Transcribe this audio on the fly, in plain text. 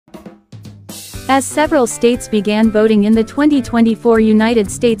As several states began voting in the 2024 United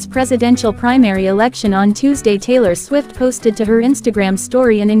States presidential primary election on Tuesday, Taylor Swift posted to her Instagram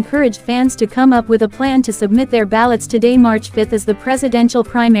story and encouraged fans to come up with a plan to submit their ballots today, March 5, as the presidential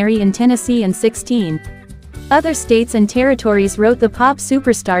primary in Tennessee and 16 other states and territories, wrote the pop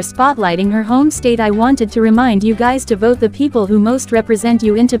superstar, spotlighting her home state. "I wanted to remind you guys to vote the people who most represent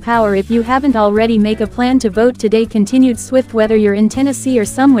you into power. If you haven't already, make a plan to vote today," continued Swift. Whether you're in Tennessee or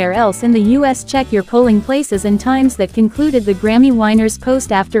somewhere else in the U.S., check your polling places and times. That concluded the Grammy winner's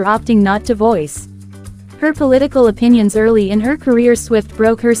post after opting not to voice her political opinions early in her career. Swift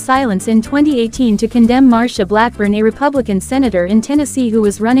broke her silence in 2018 to condemn Marsha Blackburn, a Republican senator in Tennessee who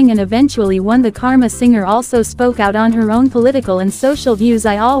was running and eventually won. The Karma singer also spoke out on her own political and social views.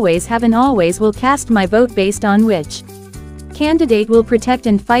 "I always have and always will cast my vote based on which candidate will protect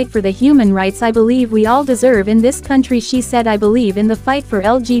and fight for the human rights I believe we all deserve in this country," she said. "I believe in the fight for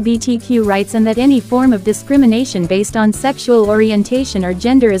LGBTQ rights and that any form of discrimination based on sexual orientation or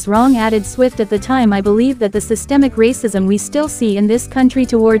gender is wrong," added Swift. "At the time, I believe that the systemic racism we still see in this country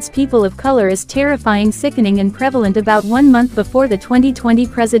towards people of color is terrifying, sickening and prevalent." About 1 month before the 2020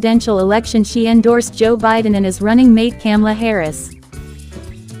 presidential election, she endorsed Joe Biden and his running mate Kamala Harris.